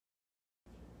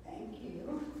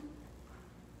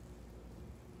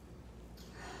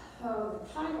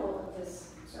title of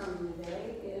this sermon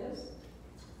today is,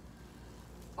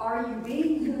 Are You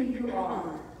Being Who You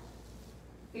Are?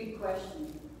 Big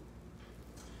question.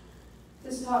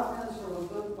 This talk comes from a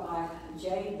book by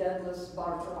J. Douglas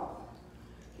Bartroff.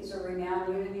 He's a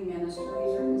renowned Unity minister.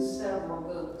 He's written several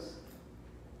books.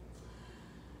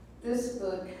 This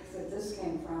book that this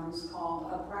came from is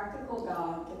called A Practical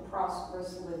Guide to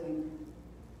Prosperous Living.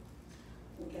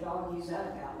 We could all use that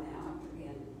about now, after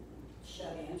being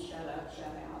shut in, shut up,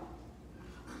 shut out.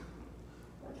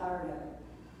 We're tired of it.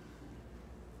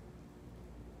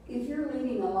 If you're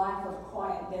leading a life of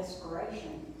quiet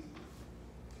desperation,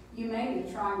 you may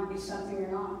be trying to be something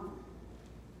you're not.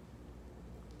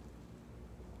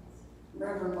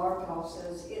 Reverend Bartol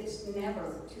says it's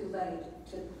never too late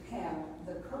to have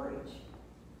the courage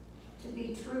to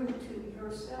be true to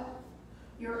yourself,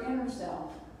 your inner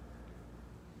self,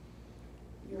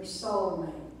 your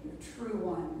soulmate, your true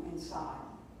one inside.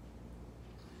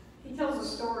 He tells a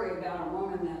story about a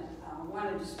woman that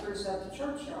wanted to spruce up the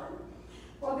churchyard.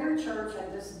 Well, their church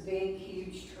had this big,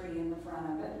 huge tree in the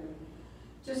front of it, and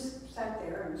just sat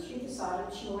there, and she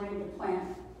decided she wanted to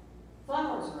plant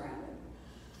flowers around it.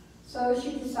 So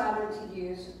she decided to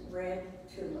use red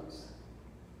tulips.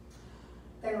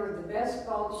 They were the best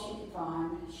bulbs she could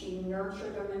find. She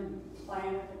nurtured them and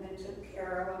planted them and took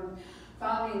care of them.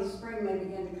 Finally, in the spring, they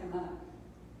began to come up.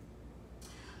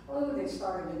 Oh, they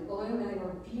started to bloom, and they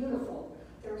were beautiful.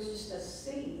 There was just a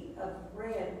sea of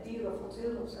red, beautiful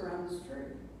tulips around this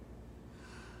tree.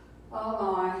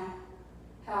 Oh my,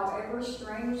 however,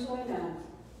 strangely enough,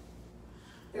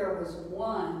 there was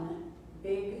one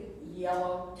big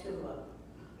yellow tulip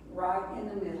right in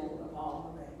the middle of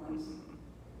all the red ones,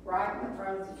 right in the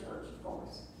front of the church, of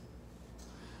course.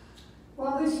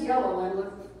 Well, this yellow one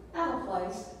looked out of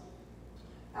place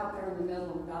out there in the middle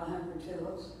of about 100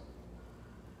 tulips.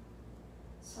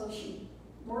 So she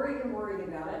worried and worried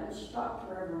about it, and she talked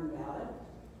to Reverend about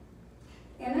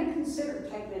it. And they considered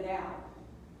taking it out.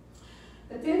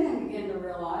 But then they began to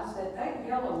realize that that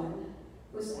yellow one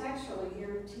was actually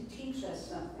here to teach us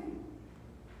something.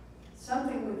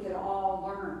 Something we could all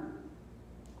learn.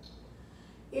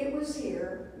 It was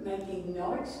here making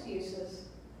no excuses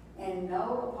and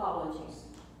no apologies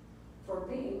for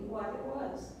being what it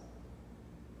was.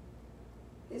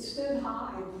 It stood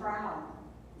high and proud,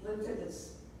 lifted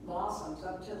its blossoms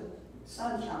up to the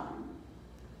sunshine.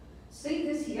 See,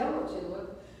 this yellow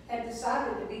tulip had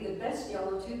decided to be the best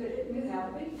yellow tulip it knew how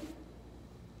to be.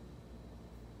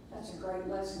 That's a great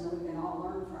lesson that we can all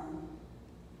learn from,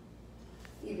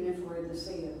 even if we're in the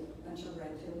sea of a bunch of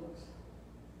red tulips.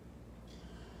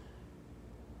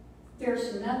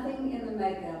 There's nothing in the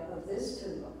makeup of this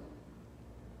tulip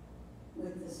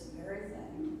with this very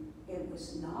thing. It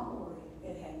was not worried.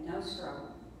 It had no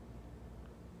struggle.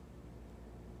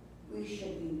 We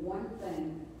should be one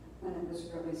thing when it was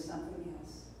really something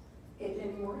else. It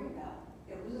didn't worry about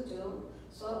it. It was a tulip,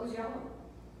 so it was yellow.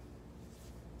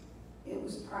 It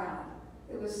was proud.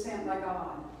 It was sent by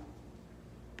God.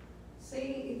 See,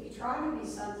 if you try to be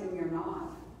something you're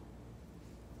not,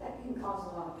 that can cause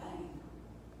a lot of pain.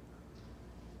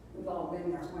 We've all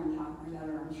been there one time or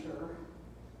another, I'm sure.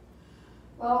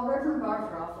 Well, Reverend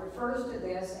Bartroff refers to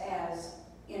this as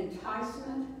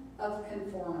enticement of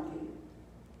conformity.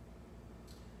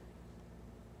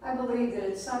 I believe that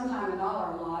at some time in all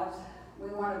our lives, we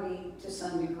want to be, to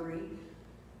some degree,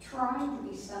 trying to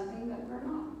be something that we're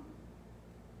not.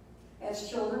 As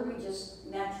children, we just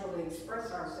naturally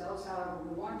express ourselves however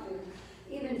we want to,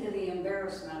 even to the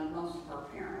embarrassment of most of our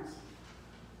parents.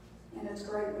 And it's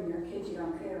great when you're a kid, you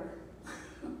don't care.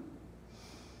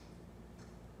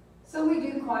 So we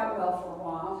do quite well for a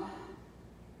while.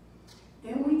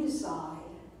 Then we decide,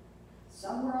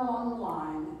 somewhere along the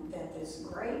line, that this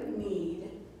great need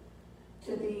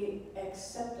to be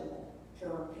acceptable to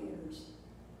our peers.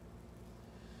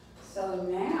 So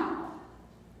now,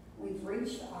 we've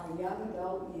reached our young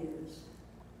adult years.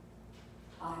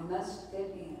 I must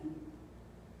fit in.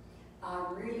 I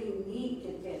really need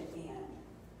to fit in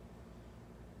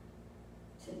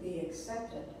to be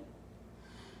accepted.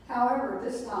 However,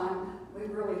 this time, we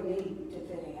really need to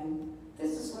fit in.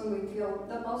 This is when we feel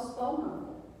the most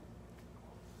vulnerable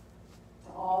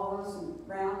to all those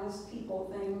around us,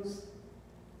 people, things,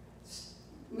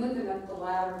 moving up the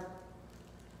ladder,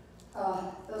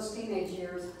 those teenage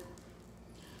years.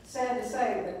 Sad to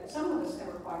say, but some of us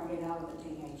never quite get out of the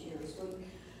teenage years.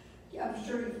 I'm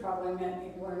sure you've probably met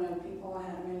people or know people who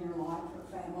had them in your life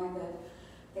or family that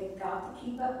they've got to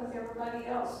keep up with everybody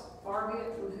else, far be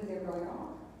it from who they really are.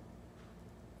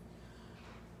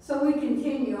 So we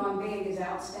continue on being as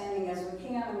outstanding as we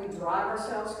can, and we drive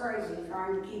ourselves crazy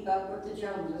trying to keep up with the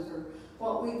Joneses or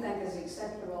what we think is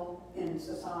acceptable in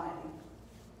society.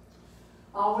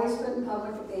 Always putting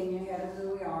public opinion ahead of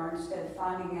who we are instead of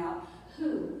finding out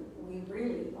who we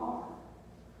really are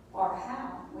or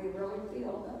how we really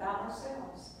feel about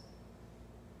ourselves.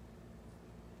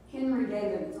 Henry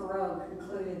David Thoreau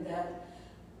concluded that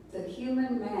the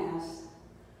human mass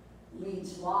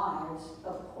leads lives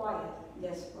of quiet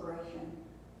desperation.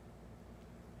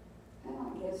 And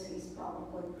I guess he's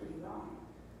probably pretty right.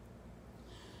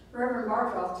 Reverend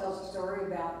Bartow tells a story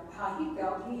about how he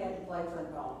felt he had to play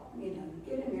football. You know, you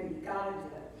get in there, you gotta do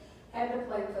it. Had to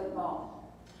play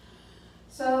football.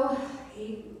 So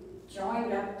he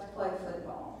joined up to play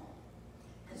football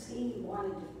because he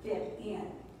wanted to fit in.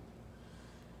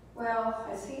 Well,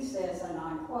 as he says, and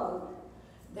I quote,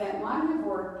 that might have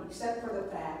worked except for the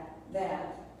fact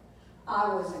that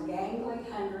I was a gangly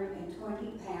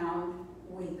 120-pound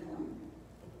weakling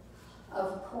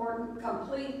of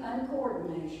complete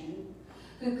uncoordination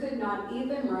who could not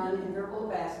even run and dribble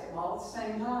a basketball at the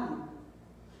same time,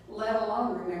 let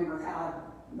alone remember how to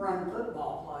run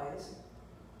football plays.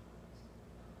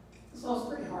 So it's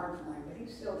pretty hard for him, but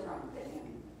he's still trying to fit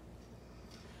in.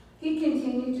 He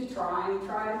continued to try and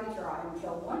try and try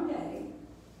until one day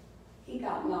he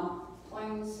got knocked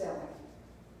plain silly.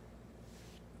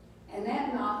 And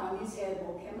that knock on his head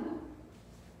woke him up.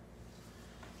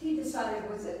 He decided,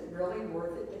 was it really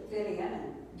worth it to fit in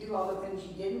and do all the things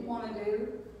you didn't want to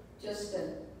do just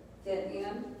to fit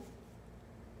in?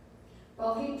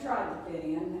 Well, he tried to fit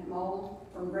in that mold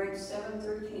from grades 7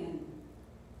 through 10.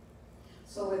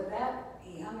 So with that,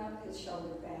 he hung up his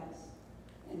shoulder pads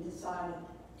and decided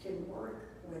to work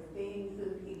with being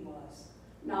who he was,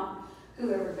 not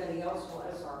who everybody else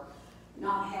was, or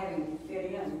not having to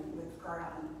fit in with the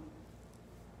crowd.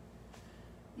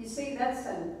 You see, that's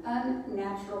an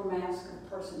unnatural mask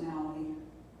of personality.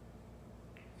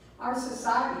 Our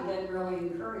society doesn't really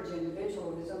encourage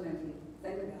individualism, if you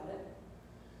think about it.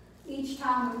 Each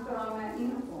time we put on that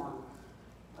uniform,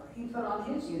 or he put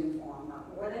on his uniform,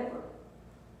 or whatever,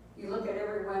 you look at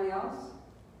everyone else,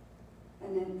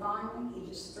 and then finally he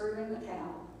just threw in the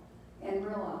towel and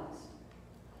realized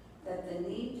that the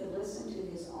need to listen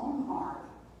to his own heart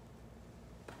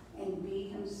and be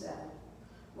himself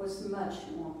was much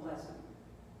more pleasant.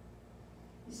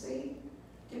 You see,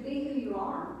 to be who you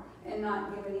are and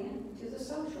not giving in to the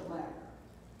social ladder,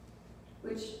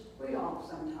 which we all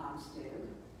sometimes do.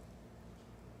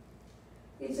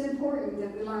 It's important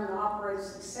that we learn to operate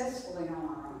successfully on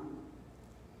our own,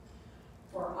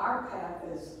 for our path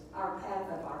is our path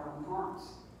of our own hearts.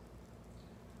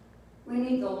 We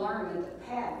need to learn that the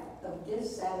path of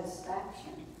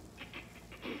dissatisfaction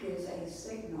is a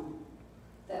signal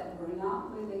that we're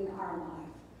not living our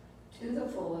life to the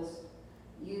fullest,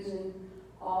 using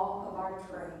all of our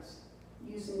traits,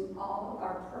 using all of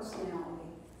our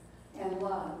personality and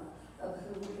love of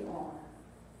who we are.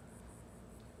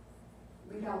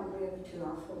 We don't live to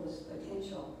our fullest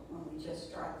potential when we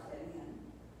just try to fit in.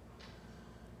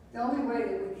 The only way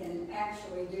that we can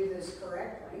actually do this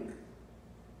correctly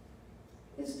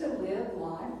is to live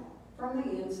life from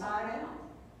the inside out.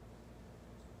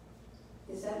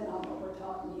 Is that not what we're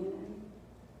taught in Unity?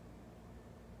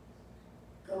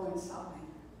 Go inside.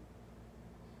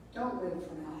 Don't live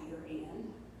from out here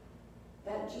in.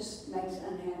 That just makes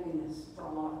unhappiness for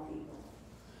a lot of people.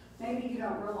 Maybe you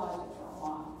don't realize it for a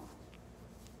while.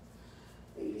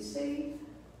 But you see,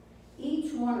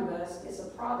 each one of us is a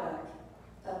product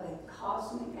of a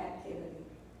cosmic activity.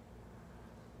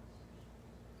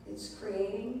 Its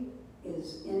creating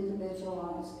is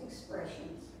individualized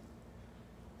expressions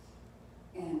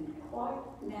and quite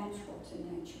natural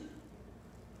to nature.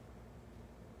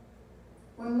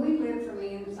 When we live from the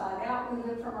inside out, we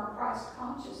live from our Christ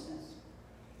consciousness.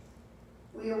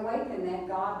 We awaken that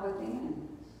God within.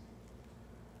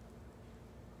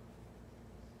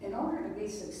 In order to be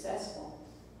successful,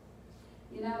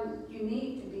 you know, you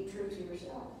need to be true to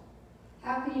yourself.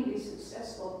 How can you be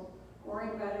successful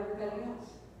worrying about everybody else?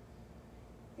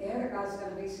 The other guy's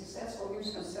going to be successful, you're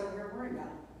just going to sit over here worrying about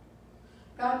it.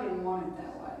 God didn't want it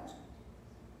that way.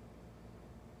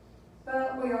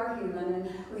 But we are human, and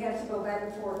we have to go back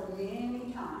and forth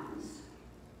many times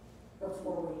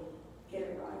before we get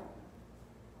it right.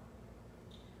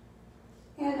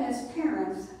 And as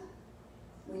parents,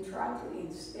 we try to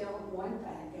instill one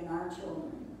fact in our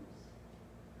children,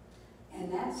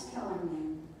 and that's telling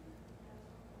them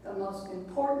the most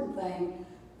important thing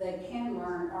they can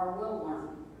learn or will learn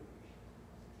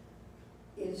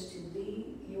is to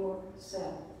be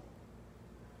yourself.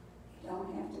 You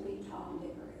don't have to be Tom,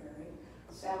 Dick, or Harry,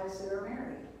 Sally, Sue, or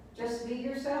Mary. Just be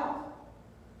yourself.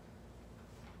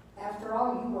 After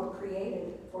all, you were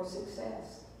created for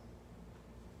success.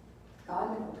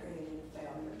 God never created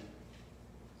failure.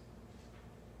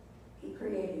 He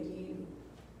created you,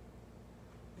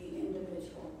 the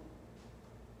individual,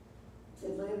 to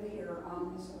live here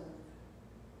on this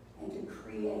earth and to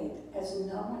create as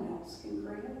no one else can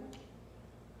create.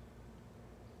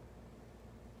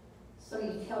 So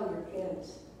you tell your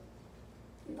kids,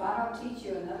 if I don't teach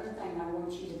you another thing, I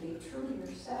want you to be true to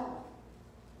yourself.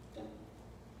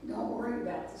 Don't worry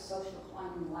about the social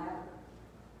climbing ladder.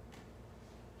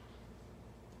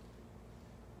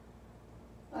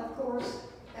 Of course,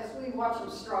 as we watch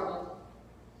them struggle,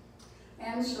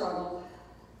 and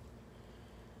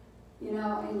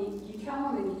you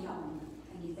tell them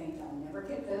and you think they'll never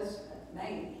get this, but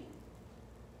maybe.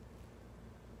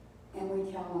 And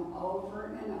we tell them over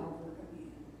and over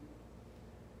again.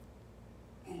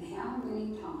 And how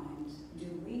many times do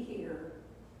we hear,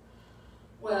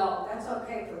 well, that's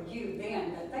okay for you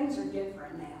then, but things are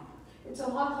different now. It's a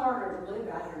lot harder to live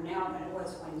out here now than it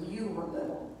was when you were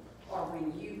little or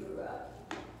when you grew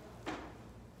up.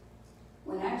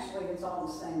 When actually it's all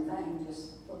the same thing,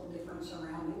 just little different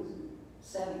surroundings and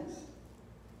settings.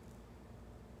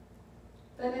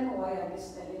 But in a way, I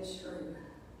guess that is true.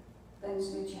 Things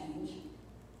do change.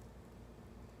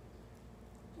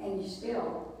 And you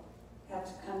still have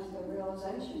to come to the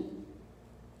realization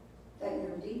that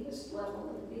your deepest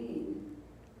level of being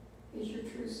is your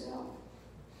true self.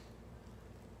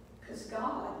 Because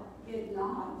God did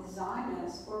not design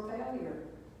us for failure.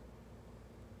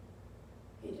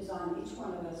 He designed each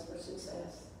one of us for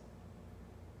success.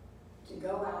 To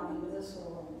go out into this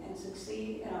world and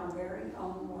succeed in our very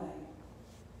own way.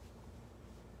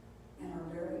 In our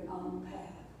very own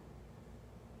path.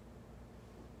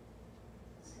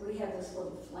 So we have this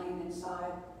little flame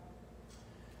inside.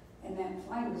 And that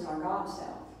flame is our God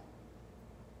self.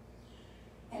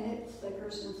 And it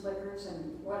flickers and flickers,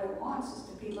 and what it wants is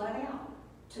to be let out,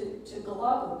 to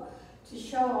glow, to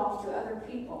show off to other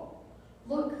people.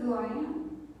 Look who I am.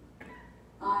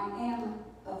 I am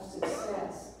of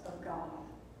success of God.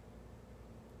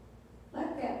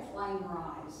 Let that flame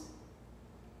rise.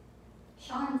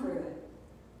 Shine through it.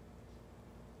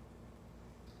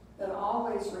 But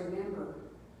always remember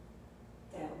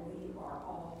that we are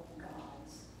all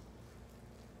God's.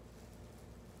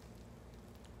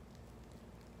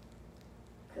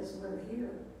 Because we're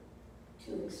here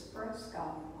to express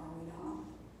God, are we not?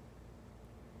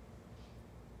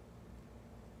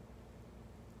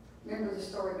 Remember the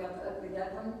story about the ugly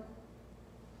duckling?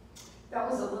 That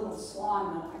was a little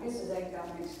swan. I guess his egg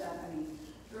got mixed up, and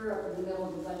he grew up in the middle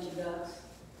of a bunch of ducks.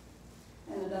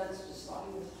 And the ducks just thought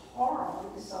he was horrible.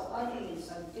 He was so ugly and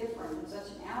so different and such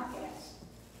an outcast.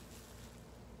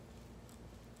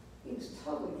 He was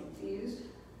totally confused.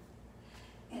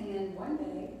 And then one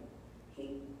day,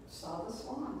 he saw the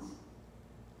swans.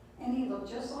 And he looked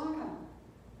just like them.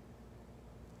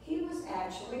 He was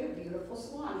actually a beautiful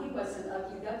swan. He wasn't an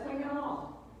ugly duckling at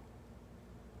all.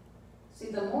 See,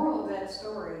 the moral of that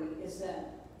story is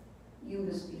that you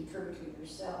must be true to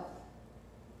yourself.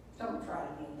 Don't try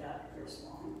to be a duck if you're a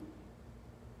swan.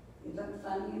 You look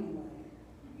funny anyway.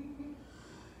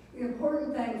 The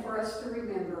important thing for us to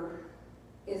remember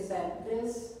is that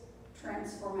this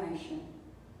transformation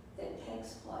that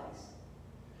takes place,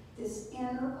 this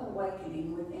inner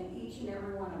awakening within each and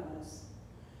every one of us,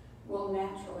 will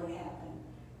naturally happen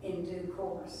in due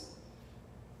course.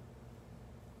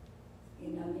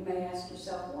 You may ask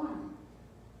yourself why.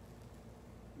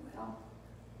 Well,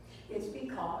 it's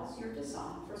because you're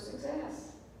designed for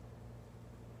success.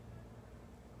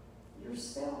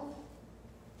 Yourself,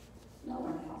 no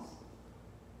one else.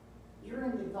 You're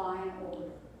in divine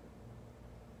order.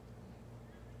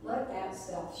 Let that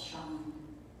self shine.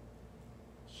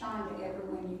 Shine to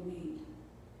everyone you meet.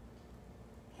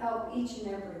 Help each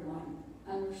and every one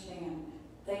understand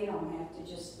they don't have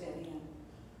to just fit in.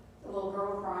 The little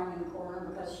girl crying in the corner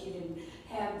because she didn't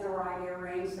have the right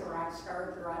earrings, the right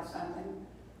skirt, the right something.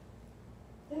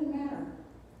 Doesn't matter.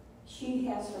 She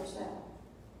has herself.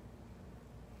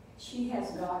 She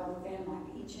has God within,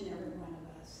 like each and every one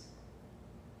of us.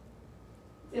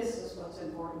 This is what's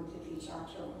important to teach our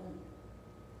children.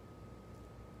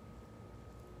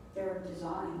 They're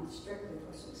designed strictly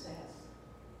for success.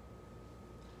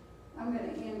 I'm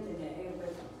going to end today with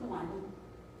a poem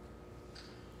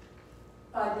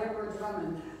by Deborah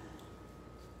Drummond.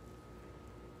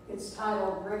 It's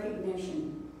titled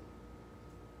Recognition.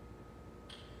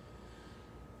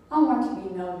 I want to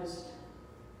be noticed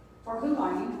for who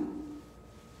I am,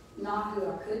 not who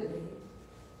I could be,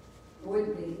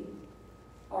 would be,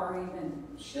 or even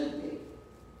should be,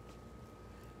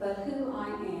 but who I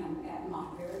am at my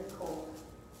my very core.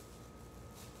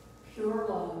 Pure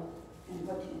love and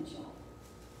potential.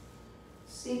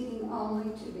 Seeking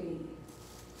only to be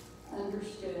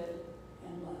understood